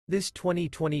This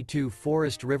 2022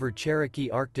 Forest River Cherokee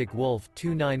Arctic Wolf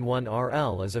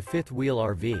 291RL is a fifth-wheel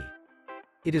RV.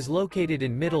 It is located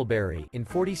in Middlebury in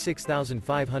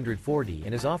 46,540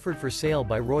 and is offered for sale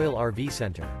by Royal RV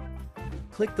Center.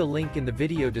 Click the link in the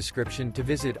video description to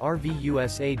visit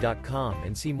RVUSA.com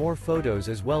and see more photos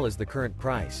as well as the current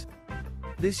price.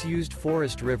 This used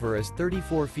Forest River is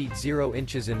 34 feet 0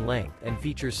 inches in length and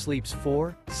features sleeps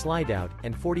 4, Slideout,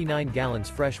 and 49 gallons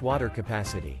fresh water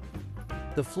capacity.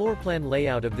 The floor plan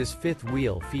layout of this fifth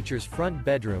wheel features front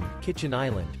bedroom, kitchen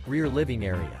island, rear living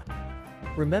area.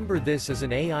 Remember, this is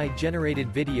an AI-generated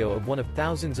video of one of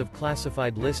thousands of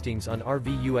classified listings on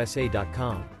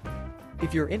RVUSA.com.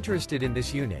 If you're interested in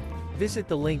this unit, visit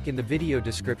the link in the video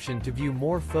description to view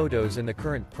more photos and the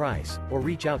current price, or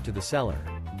reach out to the seller.